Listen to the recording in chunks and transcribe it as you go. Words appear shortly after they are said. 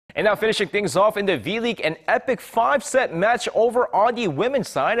And now finishing things off in the V-League, an epic 5-set match over on the women's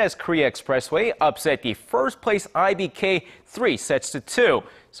side as Korea Expressway upset the first-place IBK 3-2.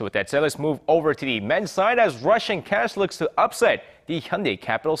 So with that said, let's move over to the men's side as Russian Cash looks to upset the Hyundai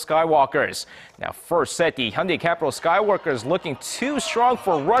Capital Skywalkers. Now first set, the Hyundai Capital Skywalkers looking too strong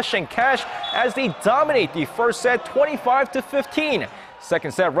for Russian Cash as they dominate the first set 25-15.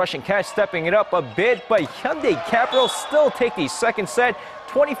 Second set, Russian Cash stepping it up a bit, but Hyundai Capital still take the second set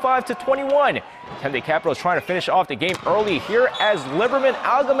 25-21. Hyundai Capital is trying to finish off the game early here as Liberman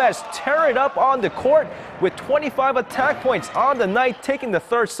Algamez tear it up on the court with 25 attack points on the night, taking the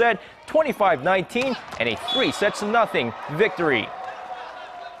third set 25-19 and a 3-0 victory.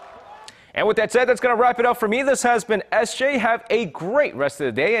 And with that said, that's going to wrap it up for me. This has been SJ. Have a great rest of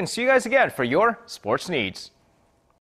the day and see you guys again for your sports needs.